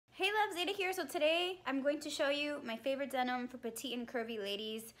up, Zeta here. So today I'm going to show you my favorite denim for petite and curvy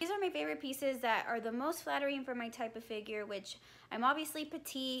ladies. These are my favorite pieces that are the most flattering for my type of figure, which I'm obviously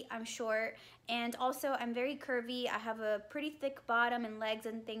petite, I'm short, and also I'm very curvy. I have a pretty thick bottom and legs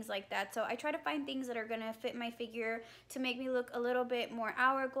and things like that. So I try to find things that are gonna fit my figure to make me look a little bit more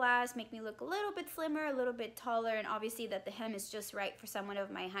hourglass, make me look a little bit slimmer, a little bit taller, and obviously that the hem is just right for someone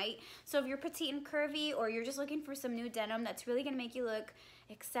of my height. So if you're petite and curvy, or you're just looking for some new denim that's really gonna make you look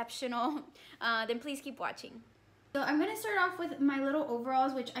exceptional, then please keep watching. So I'm gonna start off with my little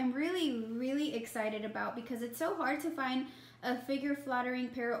overalls, which I'm really excited about because it's so hard to find a figure flattering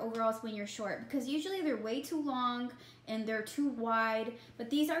pair of overalls when you're short, because usually they're way too long and they're too wide, but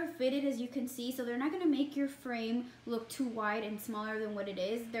these are fitted, as you can see, so they're not gonna make your frame look too wide and smaller than what it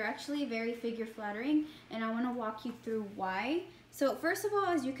is. They're actually very figure flattering, and I wanna walk you through why. So first of all,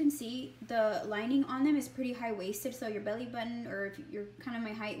 as you can see, the lining on them is pretty high-waisted, so your belly button, or if you're kind of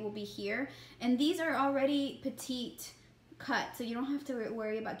my height, will be here. And these are already petite cut, so you don't have to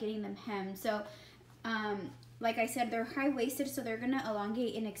worry about getting them hemmed. So like I said, they're high-waisted, so they're gonna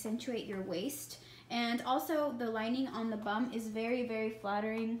elongate and accentuate your waist. And also the lining on the bum is very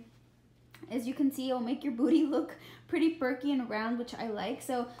flattering. As you can see, it'll make your booty look pretty perky and round, which I like.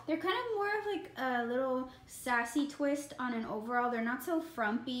 So they're kind of more of like a little sassy twist on an overall. They're not so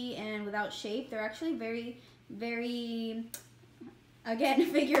frumpy and without shape. They're actually very, again,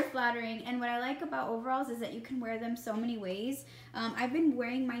 figure flattering. And what I like about overalls is that you can wear them so many ways. I've been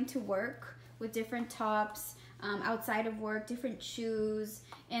wearing mine to work with different tops, outside of work, different shoes,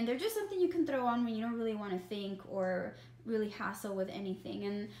 and they're just something you can throw on when you don't really want to think or really hassle with anything.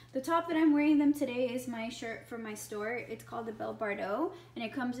 And the top that I'm wearing them today is my shirt from my store. It's called the Belle Bardot, and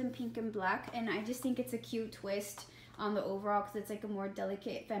it comes in pink and black, and I just think it's a cute twist on the overall because it's like a more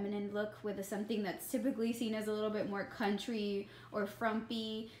delicate feminine look with something that's typically seen as a little bit more country or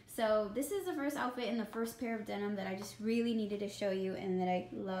frumpy. So this is the first outfit and the first pair of denim that I just really needed to show you and that I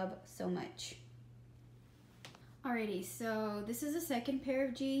love so much. Alrighty, so this is the second pair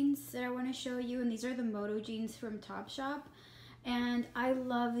of jeans that I want to show you, and these are the Moto jeans from Topshop. And I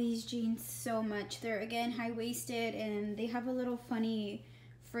love these jeans so much. They're, again, high-waisted, and they have a little funny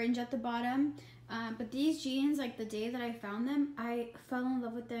fringe at the bottom. But these jeans, like the day that I found them, I fell in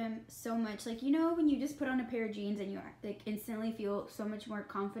love with them so much. Like, you know, when you just put on a pair of jeans and you like instantly feel so much more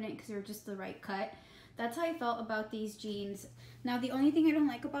confident because they're just the right cut. That's how I felt about these jeans. Now, the only thing I don't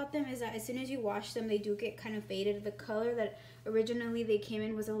like about them is that as soon as you wash them, they do get kind of faded. The color that originally they came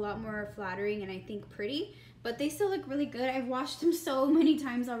in was a lot more flattering and I think pretty, but they still look really good. I've washed them so many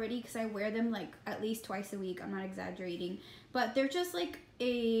times already because I wear them like at least twice a week. I'm not exaggerating, but they're just like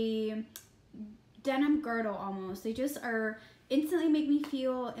a denim girdle almost. They just are instantly make me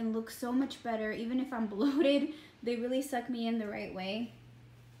feel and look so much better. Even if I'm bloated, they really suck me in the right way.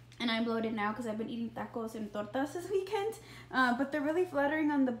 And I'm bloated now because I've been eating tacos and tortas this weekend. But they're really flattering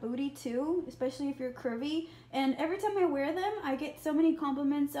on the booty too, especially if you're curvy. And every time I wear them, I get so many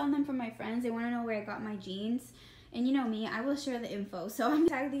compliments on them from my friends. They want to know where I got my jeans. And you know me, I will share the info. So I'm gonna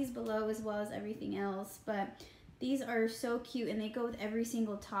tag these below as well as everything else. But these are so cute and they go with every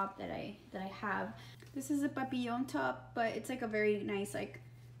single top that I have. This is a papillon top, but it's like a very nice like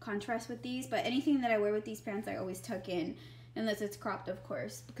contrast with these. But anything that I wear with these pants, I always tuck in. Unless it's cropped, of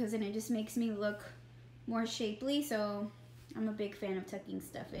course, because then it just makes me look more shapely, so I'm a big fan of tucking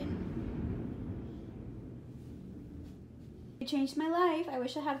stuff in. It changed my life. I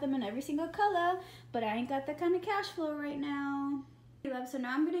wish I had them in every single color, but I ain't got that kind of cash flow right now. So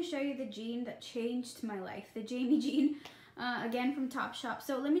now I'm going to show you the jean that changed my life, the Jamie jean, again from Topshop.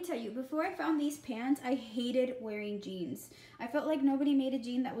 So let me tell you, before I found these pants, I hated wearing jeans. I felt like nobody made a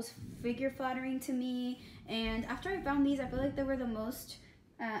jean that was figure flattering to me. And after I found these, I feel like they were the most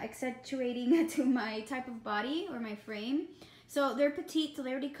accentuating to my type of body or my frame. So they're petite, so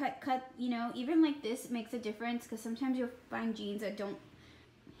they already cut, you know, even like this makes a difference because sometimes you'll find jeans that don't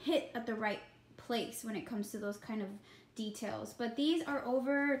hit at the right place when it comes to those kind of details. But these are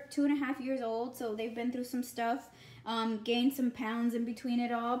over 2.5 years old, so they've been through some stuff, gained some pounds in between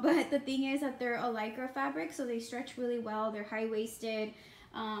it all. But the thing is that they're a Lycra fabric, so they stretch really well. They're high-waisted.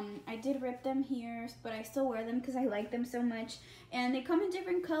 I did rip them here, but I still wear them because I like them so much. And they come in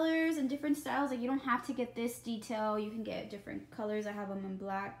different colors and different styles. Like, you don't have to get this detail. You can get different colors. I have them in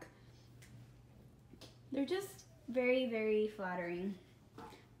black. They're just very flattering.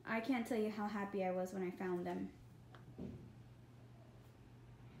 I can't tell you how happy I was when I found them.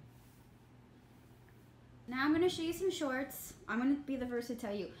 Now I'm going to show you some shorts. I'm going to be the first to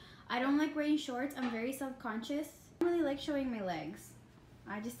tell you, I don't like wearing shorts. I'm very self-conscious. I don't really like showing my legs.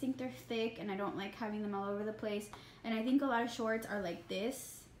 I just think they're thick and I don't like having them all over the place. And I think a lot of shorts are like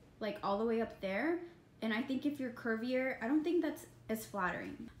this. like all the way up there. And I think if you're curvier, I don't think that's as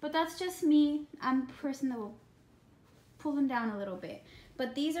flattering. But that's just me. I'm a person that will pull them down a little bit.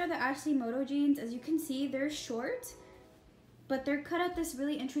 But these are the Ashely Moto jeans. As you can see, they're short, but they're cut at this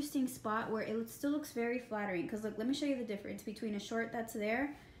really interesting spot where it still looks very flattering. Because look, let me show you the difference between a short that's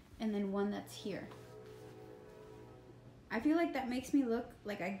there and then one that's here. I feel like that makes me look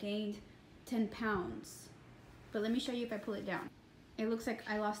like I gained 10 pounds. But let me show you if I pull it down. It looks like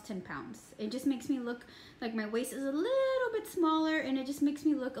I lost 10 pounds. It just makes me look like my waist is a little bit smaller, and it just makes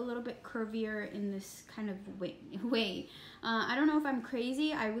me look a little bit curvier in this kind of way. I don't know if I'm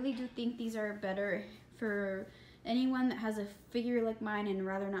crazy. I really do think these are better for anyone that has a figure like mine and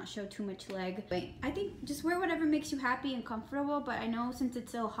rather not show too much leg. But I think just wear whatever makes you happy and comfortable, but I know since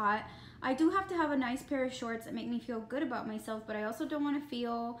it's so hot, I do have to have a nice pair of shorts that make me feel good about myself, but I also don't want to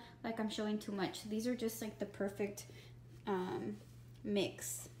feel like I'm showing too much. These are just like the perfect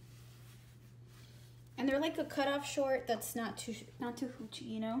mix. And they're like a cutoff short that's not too hoochie,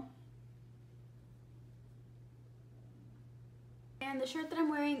 you know? And the shirt that I'm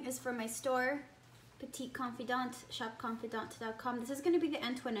wearing is from my store, Petite Confidante, shopconfidante.com. This is going to be the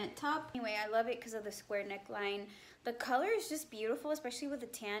Antoinette top. Anyway, I love it because of the square neckline. The color is just beautiful, especially with the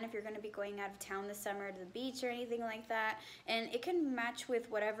tan if you're going to be going out of town this summer to the beach or anything like that. And it can match with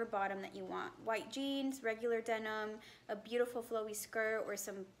whatever bottom that you want. White jeans, regular denim, a beautiful flowy skirt, or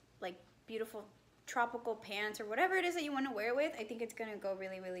some like beautiful tropical pants, or whatever it is that you want to wear with. I think it's going to go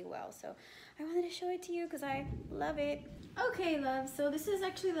really, really well. So I wanted to show it to you because I love it. Okay, love, so this is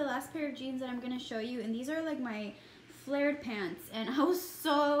actually the last pair of jeans that I'm going to show you. And these are like my flared pants. And I was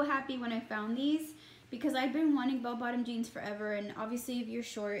so happy when I found these, because I've been wanting bell-bottom jeans forever, and obviously if you're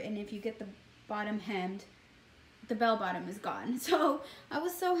short and if you get the bottom hemmed, the bell bottom is gone. So I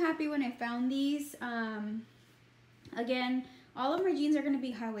was so happy when I found these. Again, all of my jeans are going to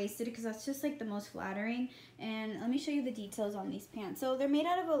be high-waisted because that's just like the most flattering. And let me show you the details on these pants. So they're made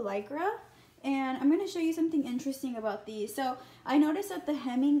out of a Lycra, and I'm going to show you something interesting about these. So I noticed that the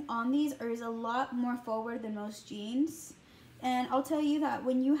hemming on these is a lot more forward than most jeans. And I'll tell you that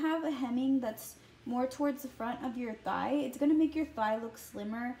when you have a hemming that's more towards the front of your thigh, it's going to make your thigh look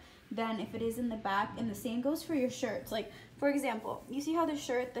slimmer than if it is in the back. And the same goes for your shirts. Like, for example, you see how the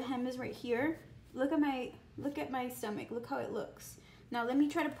shirt, the hem is right here? Look at my stomach. Look how it looks. Now let me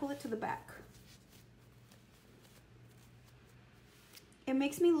try to pull it to the back. It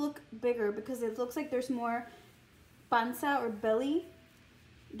makes me look bigger because it looks like there's more panza or belly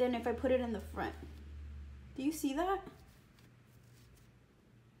than if I put it in the front. Do you see that?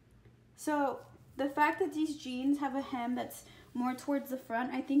 So the fact that these jeans have a hem that's more towards the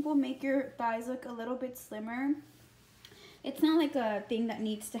front, I think will make your thighs look a little bit slimmer. It's not like a thing that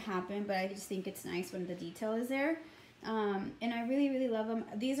needs to happen, but I just think it's nice when the detail is there. And I really, really love them.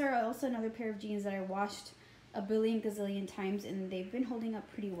 These are also another pair of jeans that I washed a billion gazillion times, and they've been holding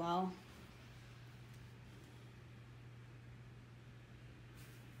up pretty well.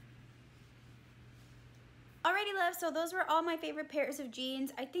 Alrighty, love, so those were all my favorite pairs of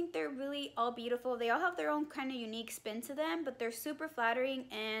jeans. I think they're really all beautiful. They all have their own kind of unique spin to them, but they're super flattering,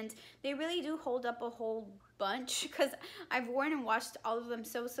 and they really do hold up a whole bunch because I've worn and watched all of them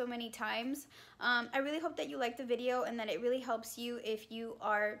so many times. I really hope that you liked the video and that it really helps you if you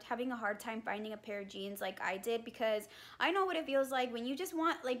are having a hard time finding a pair of jeans like I did, because I know what it feels like when you just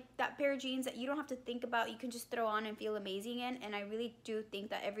want like that pair of jeans that you don't have to think about, you can just throw on and feel amazing in. And I really do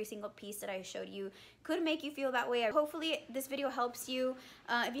think that every single piece that I showed you could make you feel that way. Hopefully this video helps you.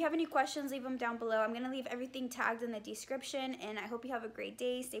 If you have any questions, leave them down below. I'm gonna leave everything tagged in the description, and I hope you have a great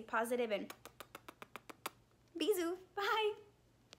day. Stay positive and bisous. Bye.